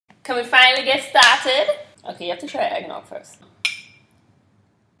Can we finally get started? Okay, you have to try eggnog first.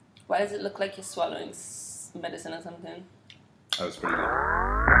 Why does it look like you're swallowing medicine or something? That was pretty good.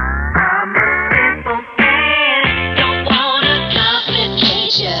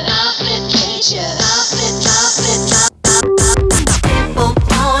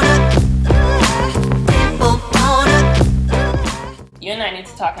 You and I need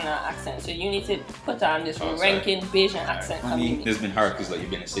to talk in our accent, so you need to put on this ranking Bayesian accent. Honey, it's been hard because like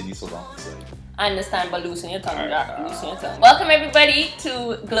you've been in Sydney so long. It's like I understand, but loosen your tongue, loosen your tongue. Welcome everybody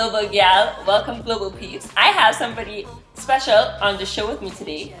to Global Gyal. Welcome Global Peeps. I have somebody special on the show with me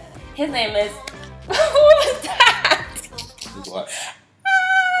today. His name is who was that? what?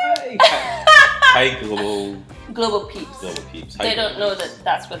 Hi, Global Peeps. Global Peeps. They don't know that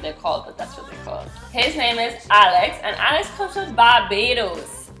that's what they're called, but that's what they're called. His name is Alex, and Alex comes from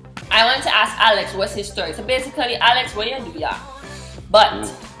Barbados. I want to ask Alex what's his story. So basically, Alex, what you do, yeah? But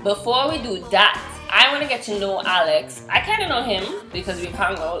before we do that, I want to get to know Alex. I kind of know him because we've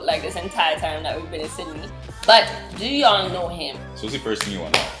hung out like this entire time that we've been in Sydney. But do y'all know him? So what's the first thing you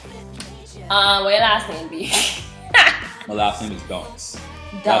want to know? What your last name be? My last name is Downs.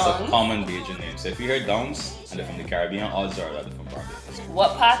 That's a common Bajan name. So if you hear Downs and they're from the Caribbean, odds are that they're from Barbados.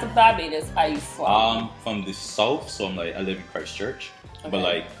 What part of Barbados are you from? From the south. So I live in Christchurch. Okay. But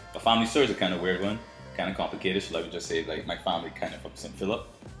like my family story is a kind of weird one, kind of complicated. So I would just say like my family kind of from St. Philip.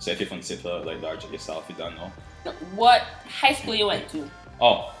 So if you're from St. Philip, like large yourself, you don't know. What high school you went to?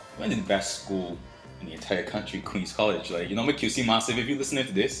 Oh, I went to the best school in the entire country, Queen's College. Like, you know, my QC massive. If you're listening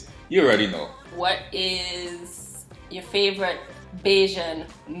to this, you already know. What is your favorite Bayesian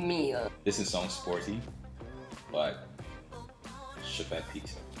meal? This is sounds sporty, but Chefette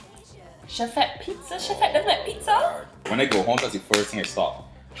pizza. Chefette pizza? Chefette doesn't like pizza? When I go home, that's the first thing I stop.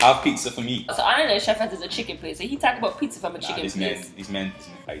 Have pizza for me. So I don't know, Chefette is a chicken place. So he talk about pizza from a chicken place. These men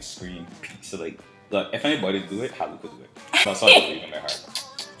ice cream, pizza. Like, look, if anybody do it, Halu could do it. That's all I believe in my heart.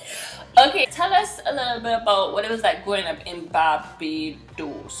 Okay, tell us a little bit about what it was like growing up in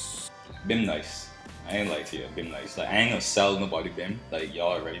Barbados. Been nice. I ain't lie to you, been nice. Like I ain't gonna sell nobody BIM, like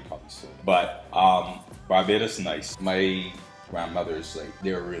y'all already probably sold. But Barbados nice. My grandmothers, like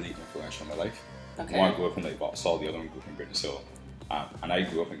they were really influential in my life. Okay. One grew up in like Vauxhall, the other one grew up in Britain. So and I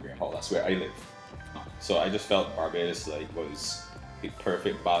grew up in Green Hall, that's where I live. So I just felt Barbados like was a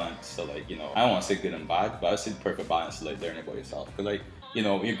perfect balance. So like, you know, I don't wanna say good and bad, but I say the perfect balance to like learn about yourself. Cause like, you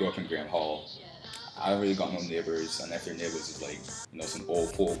know, when you grew up in Green Hall, I don't really got no neighbors, and if your neighbors is like, you know, some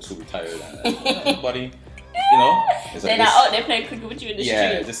old folks who retired and nobody, you know, it's they're like not out there playing cricket with you in the street.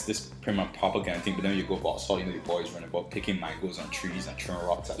 Yeah, this pretty much propaganda thing. But then you go Vauxhall, you know, the boys running about picking mangoes on trees and throwing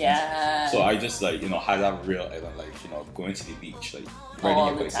rocks at them. So I just like, you know, had that real island life, you know, going to the beach, like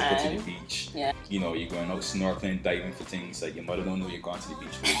riding your bicycle to the beach. Yeah. You know, you're going out snorkeling, diving for things like your mother don't know you're going to the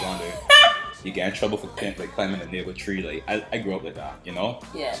beach, but you're going there. You get in trouble for like climbing a neighbor tree. Like I grew up like that, you know.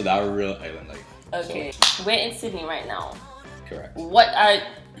 Yeah. So that was real island life. Okay, so, we're in Sydney right now. Correct. Where are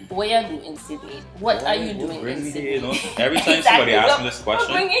you in Sydney? What are you doing in Sydney? Here, you know? Every time somebody asks me this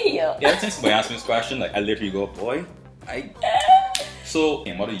question, bring it here. Yeah, every time somebody asks me this question, like I literally go, boy, So,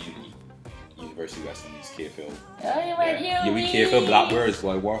 in what are uni? University of West Indies, KFL. Oh, you went uni. KFL, blackbirds,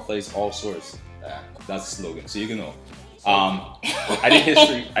 boy, warflies, all sorts. That's the slogan, so you can know. I did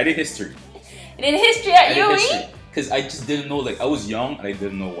history. You did history at uni? Because I just didn't know, like I was young and I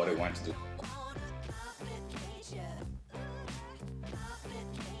didn't know what I wanted to do.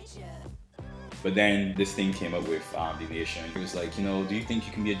 But then this thing came up with The Nation. It was like, you know, do you think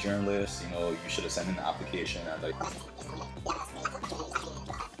you can be a journalist? You know, you should have sent in an application. And like,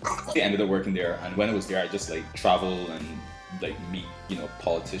 I ended up working there. And when I was there, I just like travel and like meet, you know,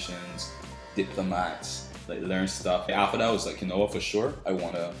 politicians, diplomats, like learn stuff. After that, I was like, you know what, for sure, I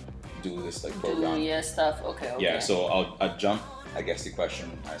want to do this like program. Do your stuff, okay. Yeah, so I'll jump, I guess the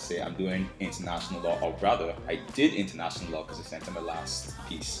question, I say I'm doing international law, or rather, I did international law because I sent in my last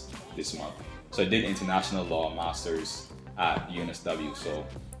piece this month. So I did international law masters at UNSW. So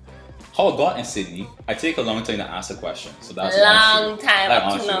how I got in Sydney, I take a long time to answer questions. So that's long time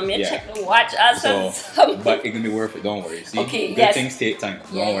up to now. Check the watch us. So, but it can be worth it. Don't worry. See, okay, good things take time.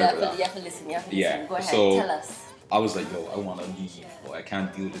 Yeah, don't worry about that. You have to listen. You have to listen. Go ahead. So tell us. I was like, yo, I want to leave. Well, I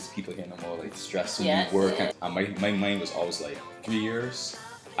can't deal with these people here no more. Like stress and work. And my mind was always like 3 years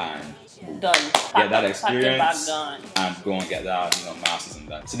and done. Get that experience and go and get that, you know, masters and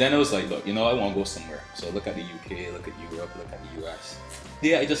that. So then I was like, look, you know, I want to go somewhere. So look at the UK, look at Europe, look at the US.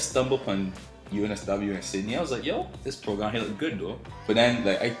 Yeah, I just stumbled upon UNSW in Sydney. I was like, yo, this program here look good though. But then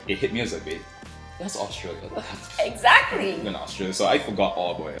like it hit me as like, wait, that's Australia. Exactly. In Australia, so I forgot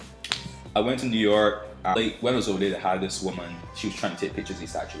all about it. I went to New York, Like when I was over there, they had this woman. She was trying to take pictures of the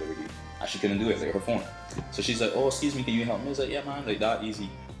Statue of Liberty, and she couldn't do it, like her phone. So she's like, "Oh, excuse me, can you help me?" I was like, "Yeah, man, like that easy."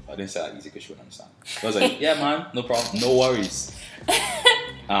 I didn't say that easy because she wouldn't understand. I was like, "Yeah, man, no problem, no worries."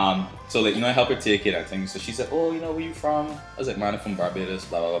 So like, you know, I help her take it, I think. So she's like, "Oh, you know, where you from?" I was like, "Man, I'm from Barbados,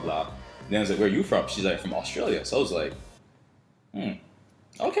 blah blah blah blah." Then I was like, "Where are you from?" She's like, "From Australia." So I was like, okay.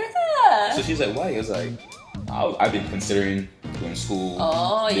 Yeah. So she's like, "Why?" I was like, I've been considering going to school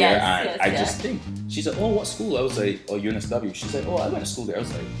there, yes, and yes, I just think. She's like, "Oh, what school?" I was like, "Oh, UNSW." She's like, "Oh, I went to school there." I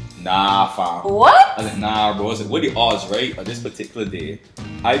was like, "Nah, fam." What? I was like, "Nah, bro." I was like, "What are the odds, right? On this particular day,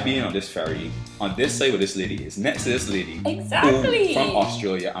 I being on this ferry, on this side where this lady is, next to this lady Exactly. who from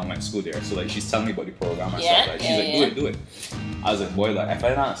Australia and went to school there." So like, she's telling me about the program and Yeah, stuff. Like, she's like, "Do it." I was like, "Boy, like, if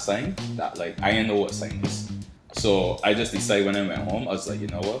I not sign that, like, I didn't know what sign is." So I just decided when I went home, I was like, "You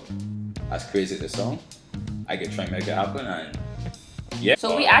know what? As crazy as this song, I can try and make it happen." And yeah.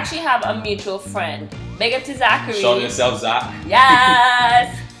 So we actually have a mutual friend. Big up to Zachary. Show yourself, Zach.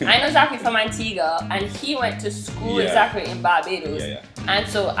 Yes. I know Zachary from Antigua, and he went to school with Zachary in Barbados. Yeah. And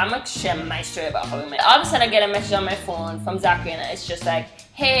so I'm gonna share my story about how we met. All of a sudden, I get a message on my phone from Zachary, and it's just like,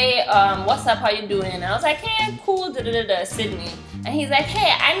 "Hey, what's up? How you doing?" And I was like, "Hey, cool, Sydney." And he's like,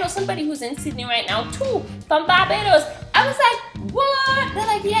 "Hey, I know somebody who's in Sydney right now too, from Barbados." I was like, "What?" They're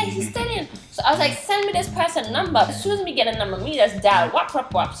like, "Yeah, he's studying." So I was like, "Send me this person's number." As soon as we get a number, me just dial,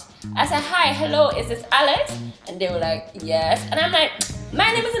 whoops. I said, "Hi, hello, is this Alex?" And they were like, "Yes." And I'm like,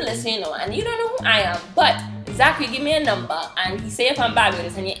 "My name is Alyssa, you know, and you don't know who I am, but Zachary, give me a number." And he said, "If I'm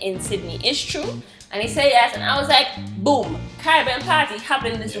Barbados and you're in Sydney, it's true." And he said yes, and I was like, boom, Caribbean party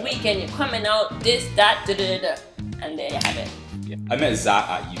happening this weekend. You're coming out, this, that, and there you have it. Yeah. I met Zach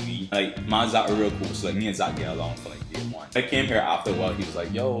at uni. Like, my Zach were real cool. So like, me and Zach get along for like day one. I came here after a while. He was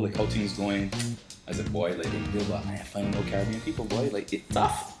like, "Yo, like, how things going?" I said, "Boy, like, I ain't finding no Caribbean people, boy. Like, it's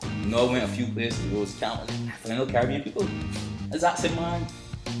tough." You know, I went a few places, Rose Count, like, I ain't finding no Caribbean people. And Zach said, "Man,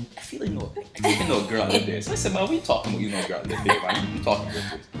 I feel like I know a girl live there." So I said, "Man, what are you talking about? You know a girl live there, man? You talking about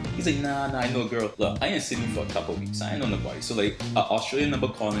this?" He's like, nah, I know a girl. Look, I ain't in Sydney for a couple of weeks. I ain't know nobody. So like, an Australian number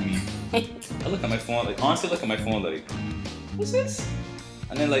calling me. I look at my phone, like, honestly, look at my phone, like, what's this?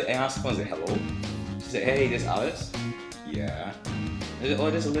 And then like, I asked the phone, I was like, "Hello?" She said, "Hey, this Alice?" "Yeah." I said, "Oh,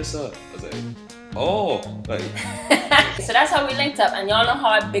 this Alyssa." I was like, "Oh," like. So that's how we linked up, and y'all know how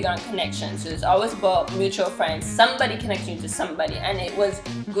I'm big on connections. So it's always about mutual friends, somebody connecting you to somebody, and it was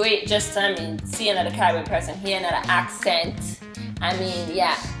great just to, see another Caribbean person, hear another accent.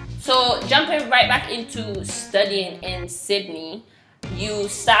 Yeah. So jumping right back into studying in Sydney, you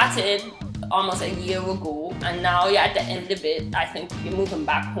started almost a year ago, and now you're at the end of it. I think you're moving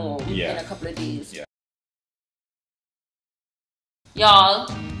back home in a couple of days. Yeah.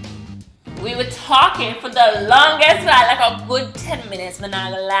 Y'all, we were talking for the longest while, like a good 10 minutes, but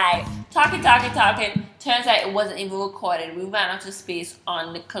not gonna lie. Talking. Turns out it wasn't even recorded. We ran out of space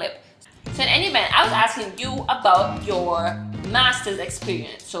on the clip. So in any event, I was asking you about your master's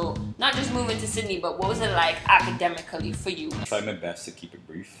experience. So not just moving to Sydney, but what was it like academically for you? I tried my best to keep it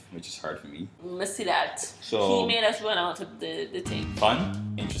brief, which is hard for me. Let's see that. So he made us run out of the thing.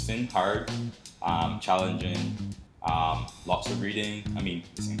 Fun, interesting, hard, challenging, lots of reading.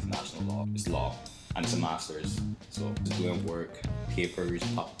 It's international law, it's law, and it's a master's. So just doing work,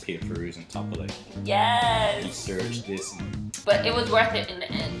 top papers on top of like research, this. But it was worth it in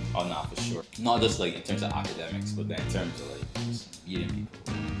the end. Oh, nah, for sure. Not just like in terms of academics, but then in terms of like just meeting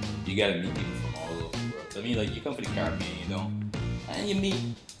people. You gotta meet people from all over the world. Like you come from the Caribbean, you know, and you meet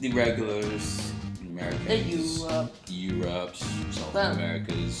the regulars, Americans, Europe, South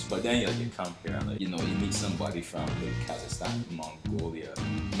Americas. But then you come here and you meet somebody from like Kazakhstan, Mongolia.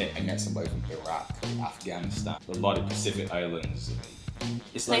 I met somebody from Iraq, Afghanistan, a lot of Pacific islands.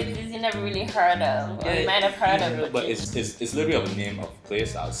 It's like places you never really heard of, or you might have heard of. But it's literally a name of a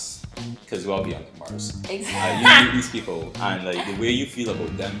place that's because well beyond Mars. Exactly. You meet these people and like the way you feel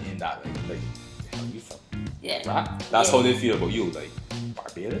about them in that like where the hell you from? Yeah. Right? That's how they feel about you, like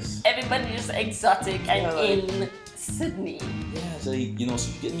Barbados. Everybody is exotic and in Sydney. Yeah, so so you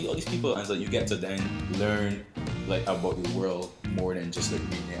get to meet all these people and so you get to then learn like about the world more than just like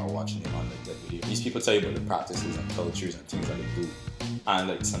reading it or watching it on like that video. These people tell you about the practices and cultures and things that they do. And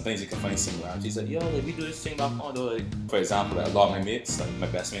like sometimes you can find similarities like, yo, like we do this thing back home though. Like, for example, like a lot of my mates, like my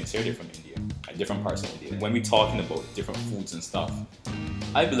best mates here, they're from India, like different parts of India. When we talking about different foods and stuff,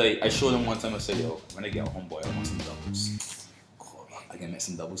 I'd be like, I showed them one time, I said, yo, when I get home, boy, I want some doubles. Cool, I can make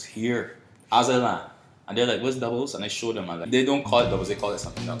some doubles here, as I land. And they're like, what's doubles? And I showed them, and like, they don't call it doubles, they call it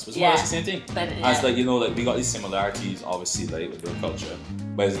something else. But it's the same thing. But, and it's like, like we got these similarities, obviously, like with their culture.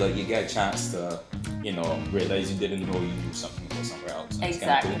 But it's like you get a chance to, realize you didn't know you knew something about somewhere else. And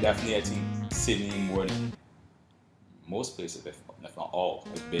exactly. Definitely, I think Sydney more than most places, if not all,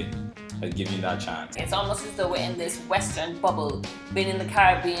 have been, like giving you that chance. It's almost as though we're in this Western bubble, being in the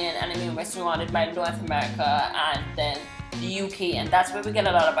Caribbean, and I mean we're surrounded by North America and then the UK, and that's where we get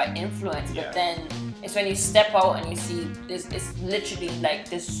a lot of our influence. Yeah. But then it's when you step out and you see this, it's literally like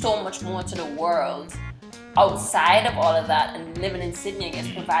there's so much more to the world outside of all of that, and living in Sydney, I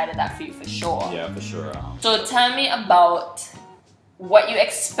guess, provided that for you for sure. Yeah, for sure. So tell me about what you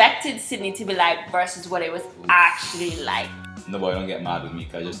expected Sydney to be like versus what it was actually like. No, boy, don't get mad with me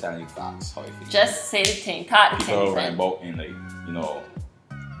because I just telling you facts how I feel. Just say the thing, part the People thing. run about in like, you know,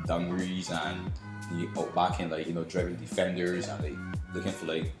 dungarees and you out back in like, you know, driving defenders and like looking for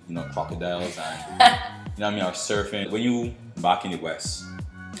like, you know, crocodiles and you know what I mean, or surfing. When you back in the West,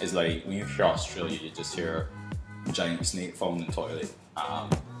 it's like when you hear Australia, you just hear giant snake found in the toilet.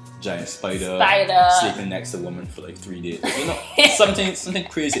 Giant spider sleeping next to a woman for like 3 days. You know, something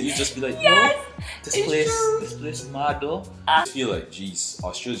crazy. You just be like, yes, yo, this place mad though. I feel like, geez,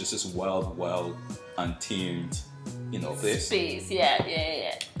 Australia's just this wild, untamed, you know, place. Space,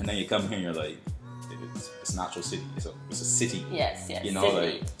 yeah. And then you come here and you're like, it's a natural city. It's a city. Yes. You know,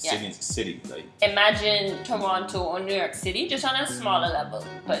 Sydney, like Sydney's a city. Like imagine Toronto or New York City, just on a smaller level.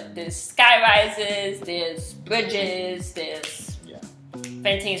 But there's sky rises, there's bridges, there's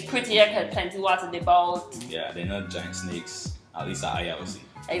painting is prettier because plenty water they boat. Yeah, they're not giant snakes. At least I ever see.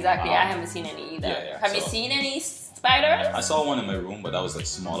 Exactly, I haven't seen any either. Yeah, Have you seen any spiders? I saw one in my room, but that was like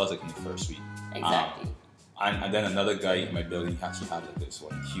small. That was like in the first week. Exactly. And then another guy in my building actually had like this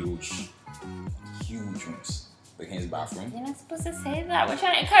one huge rooms, like in his bathroom. You're not supposed to say that. We're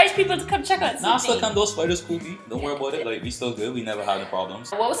trying to encourage people to come check out Sydney. Nah, still come. Those spiders cool. Don't worry about it. Like we still good. We never had any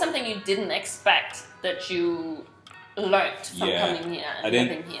problems. What was something you didn't expect that you learned from coming here and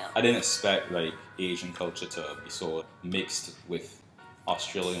living here? I didn't expect like Asian culture to be so mixed with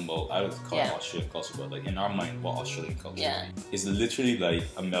Australian. Well, I would call it Australian culture, but like in our mind, what Australian culture is literally like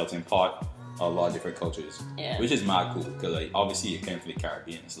a melting pot of a lot of different cultures, which is mad cool because like obviously it came from the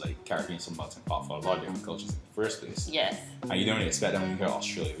Caribbean. It's like Caribbean's a melting pot for a lot of different cultures in the first place. Yes. And you don't really expect that when you hear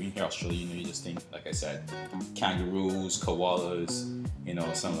Australia. When you hear Australia, you know, you just think, like I said, kangaroos, koalas, you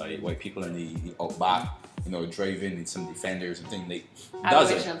know, some like white people in the outback, you know, driving in some defenders and things like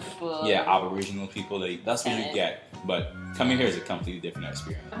Aboriginal people. Yeah, Aboriginal people. Like that's what you get. But coming here is a completely different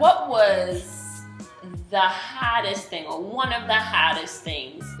experience. What was the hardest thing, or one of the hardest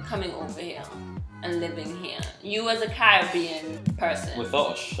things, coming over here and living here? You as a Caribbean person.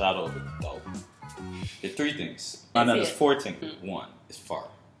 Without a shadow of a doubt, there's 3 things. And then there's 4 things. 1, it's far.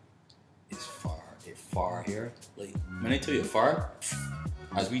 It's far here. Like when I tell you far,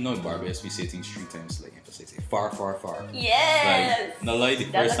 as we know in Barbados, we say things 3 times, like emphasize it. Far. Yes. Like, no lie, the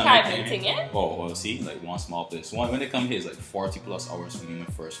That's first a time I Caribbean came thing, here, well, see, like one small place. When they come here, it's like 40+ hours for me my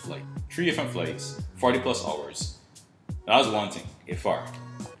first flight. 3 different flights, 40+ hours. That was 1 thing, it's far.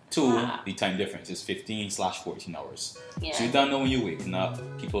 2, the time difference is 15/14 hours. Yeah. So you don't know when you're waking up,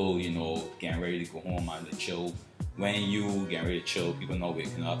 people, you know, getting ready to go home and they chill. When you getting ready to chill, people not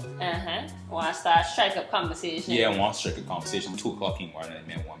waking up. Want to start strike up conversation. Yeah, want to strike a conversation. 2 o'clock in the morning, and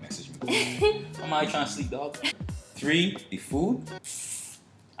man want to message me. Am I trying to sleep, dog? 3, the food.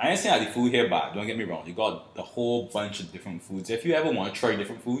 I ain't saying that the food here bad. Don't get me wrong. You got a whole bunch of different foods. If you ever want to try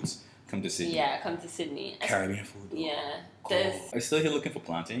different foods, come to Sydney. Yeah, come to Sydney. Caribbean food. Though. Yeah. I'm still here looking for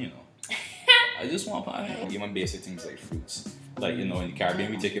plantain, you know. I just want plantain. Even basic things like fruits. Like, you know, in the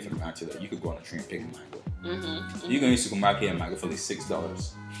Caribbean, we take it for granted that you could go on a tree and pick a mango. You go in the supermarket and mango for like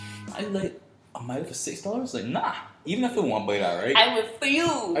 $6. I like a mango for $6? Like, nah. Even if I want to buy that, right? I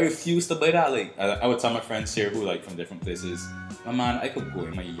refuse. I refuse to buy that. Like, I would tell my friends here who like from different places, my man, I could go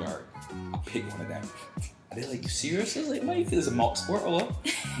in my yard, I'll pick one of them. And they're like, you serious? I was like, man, you feel it's a mock sport or what?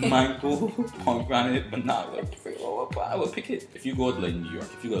 Mango, pomegranate, banana. I would pick it. If you go to like New York,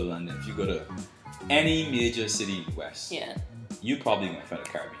 if you go to London, if you go to any major city in the West, you probably gonna find a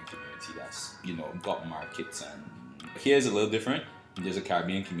Caribbean community that's, you know, got markets. And here's a little different. There's a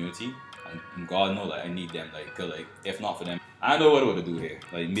Caribbean community, and God knows, like, I need them. Like if not for them, I don't know what I would do here.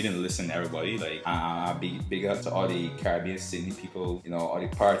 Like, me didn't listen to everybody. Like, I'll be big up to all the Caribbean Sydney people. You know, all the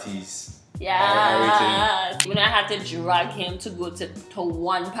parties. Yeah, when I had to drag him to go to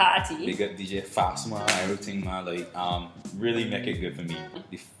one party. Big up DJ Fast, man, everything, man. Like, really make it good for me.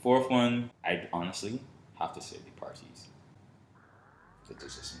 The 4th one, I honestly have to say the parties.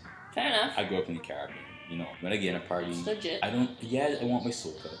 That's just me. Fair enough. I grew up in the Caribbean. You know, when I get in a party, legit. I want my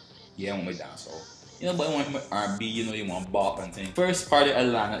soca. Yeah, I want my dancehall. You know, but I want my R&B, you know, you want bop and things. First party I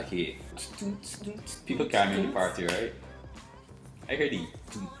landed here. People carry me in the party, right? I heard the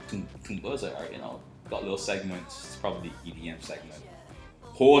buzz, you know, got little segments. It's probably the EDM segment.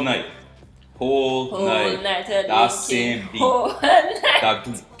 Whole night, Whole night. That same beat. That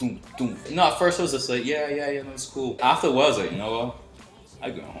doom, doom, doom. No, at first I was just like, yeah, it's cool. Afterwards, like, you know what?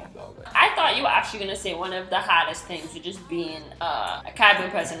 I go home, dog. I thought you were actually gonna say one of the hardest things is just being a Caribbean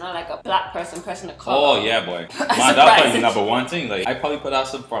person, not like a black person of color. Oh yeah, boy. Man, that's probably number one thing. Like, I probably put out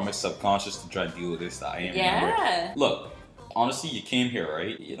some from my subconscious to try to deal with this that I am. Yeah. Look, honestly, you came here,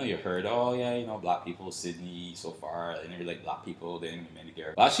 right? You know, you heard, oh yeah, you know, black people, Sydney so far, they never like black people, they didn't many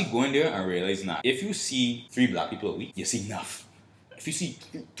care. But actually going there and realizing that if you see 3 black people a week, you see enough. If you see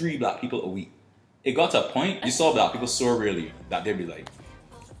 3 black people a week, it got to a point you saw black people so rarely that they'd be like,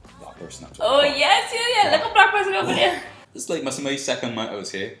 black person. Oh yes, yeah, look a black person over there. It's like my second month I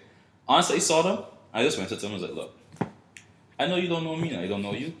was here. Honestly, I saw them. I just went to them and was like, look, I know you don't know me and I don't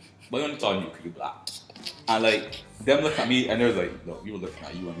know you, but I only thought you could be black. And like, them look at me and they're like, look, we were looking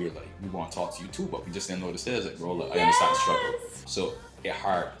at you and we were like, we want to talk to you too, but we just didn't know what this is. Like, bro, look, I understand the struggle. So it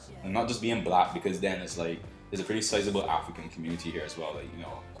hard. And not just being black, because then it's like, there's a pretty sizable African community here as well. Like, you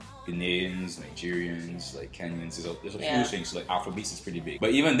know, Ghanaians, Nigerians, like Kenyans, there's a few things. So like Afrobeats is pretty big. But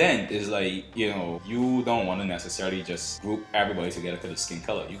even then, it's like, you know, you don't want to necessarily just group everybody together because of skin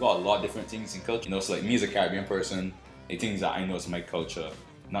color. You got a lot of different things in culture. You know, so like me as a Caribbean person, the things that I know is my culture,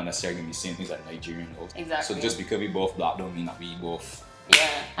 not necessarily gonna be same things like Nigerian knows. Exactly. So just because we both black don't mean that we both.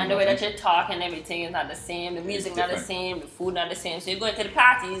 Yeah, and the way that you talk and everything is not the same. The music not the same. The food not the same. So you're going to the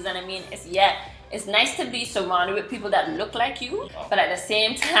parties, and I mean, it's nice to be surrounded with people that look like you, but at the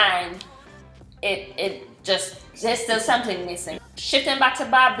same time, it just there's still something missing. Shifting back to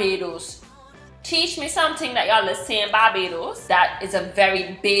Barbados, teach me something that y'all are saying in Barbados that is a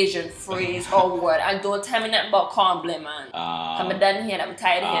very Bajan phrase or word, and don't tell me nothing about cornbread, man. I'm done here. I'm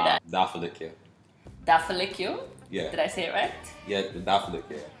tired of hearing that. Daffalick. Daffalick? Yeah. Did I say it right? Yeah, the daffalick.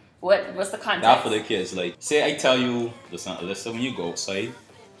 What's the context? Daffalick is like, say I tell you, listen, when you go outside,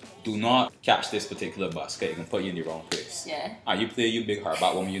 do not catch this particular basket. It can put you in the wrong place. Yeah. And you play you big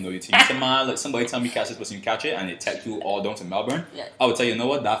hardback woman, you know your team. You say, man, like somebody tell me catch this person, you catch it, and it take you all down to Melbourne. Yeah. I would tell you, know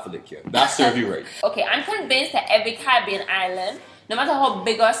what, daffalick here. That serve you right. Okay, I'm convinced that every Caribbean island, no matter how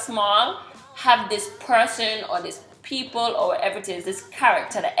big or small, have this person or this people or whatever it is, this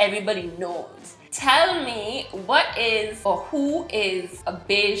character that everybody knows. Tell me what is or who is a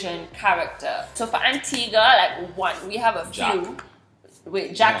Bajan character. So for Antigua, like we have a few.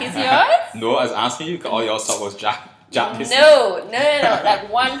 Wait, Jack is yours? No, I was asking you because all y'all thought was Jack. Jack is No. Like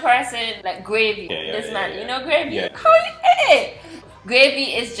one person, like Gravy. This man, you know Gravy? Yeah. Hey.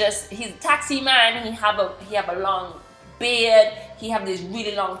 Gravy is just, he's a taxi man. He have a long beard. He have these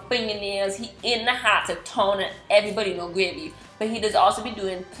really long fingernails. He in the heart of town and everybody know Gravy. But he does also be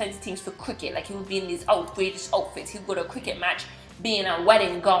doing plenty of things for cricket. Like he would be in these outrageous outfits. He would go to a cricket match, be in a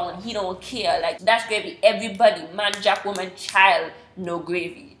wedding gown. He don't care. Like that's Gravy. Everybody, man, jack, woman, child, know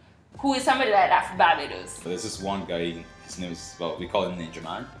Gravy. Who is somebody like that for Barbados? There's this one guy, his name is, well, we call him Ninja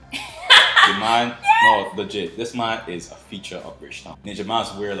Man. The man, no, legit, this man is a feature of Bridgetown. Ninja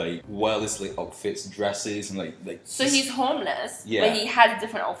Man's wear like wildest like outfits, dresses, and like. So he's homeless, yeah, but he has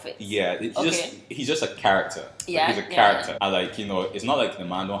different outfits. Yeah, he's just a character. Yeah, like, he's a character. And like, you know, it's not like the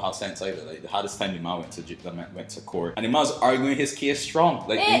man don't have sense either. Like the hardest time the man went to court, and the man was arguing his case strong.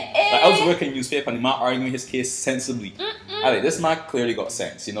 Like, I was working in newspaper, and the man arguing his case sensibly. And like this man clearly got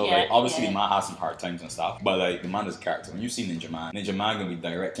sense. You know, like obviously the man has some hard times and stuff, but like the man is a character. When you see Ninja Man gonna be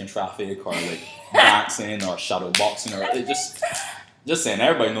directing traffic or like dancing or shadow boxing or just saying,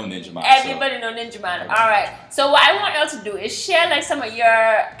 everybody know Ninja Man. Everybody know Ninja Man. Alright. So what I want y'all to do is share like some of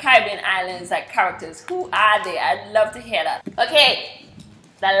your Caribbean islands like characters. Who are they? I'd love to hear that. Okay.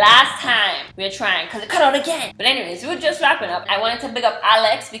 The last time we were trying, because it cut out again. But anyways, we were just wrapping up. I wanted to big up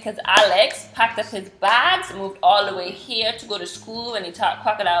Alex because Alex packed up his bags, moved all the way here to go to school, and he thought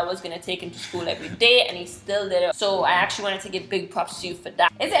Crocodile was going to take him to school every day, and he still did it. So I actually wanted to give big props to you for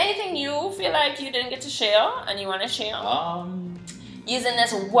that. Is there anything you feel like you didn't get to share and you want to share? Using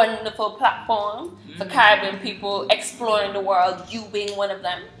this wonderful platform for Caribbean people exploring the world, you being one of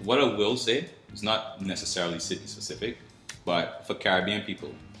them. What I will say is not necessarily city specific, but for Caribbean people,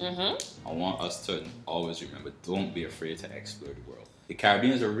 I want us to always remember, don't be afraid to explore the world. The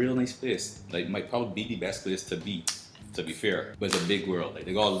Caribbean is a real nice place. Like, might probably be the best place to be fair. But it's a big world. Like,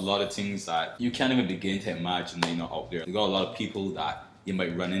 they got a lot of things that you can't even begin to imagine, you know, out there. They got a lot of people that you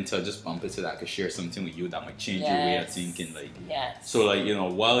might run into, just bump into, that could share something with you that might change your way of thinking. Like, so like, you know,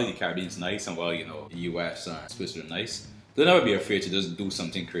 while the Caribbean's nice and while, you know, the US and Switzerland nice, don't ever be afraid to just do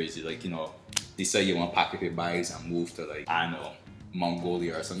something crazy. Like, you know, decide you want to pack up your bags and move to, like, I don't know,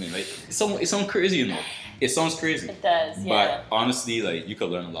 Mongolia or something. Like, it sounds crazy, you know. It sounds crazy. It does, But honestly, like, you could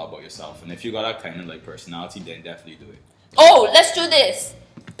learn a lot about yourself. And if you got that kind of like personality, then definitely do it. Oh, let's do this.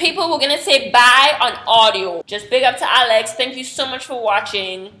 People, we're gonna say bye on audio. Just big up to Alex. Thank you so much for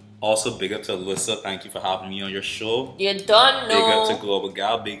watching. Also, big up to Alyssa. Thank you for having me on your show. You don't know. Big up to Global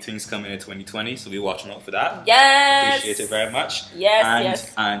Gyal. Big things coming in 2020, so we're watching out for that. Yes. Appreciate it very much.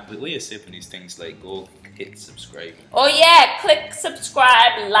 Yes, and the way you say for these things, like, go hit subscribe. Oh yeah, click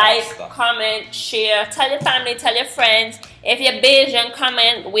subscribe, like, comment, share. Tell your family, tell your friends. If you're Bayesian,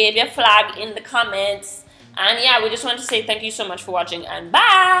 comment, wave your flag in the comments. And yeah, we just want to say thank you so much for watching and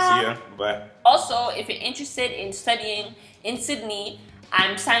bye. See ya. Bye. Also, if you're interested in studying in Sydney,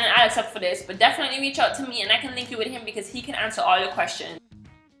 I'm signing Alex up for this, but definitely reach out to me and I can link you with him because he can answer all your questions.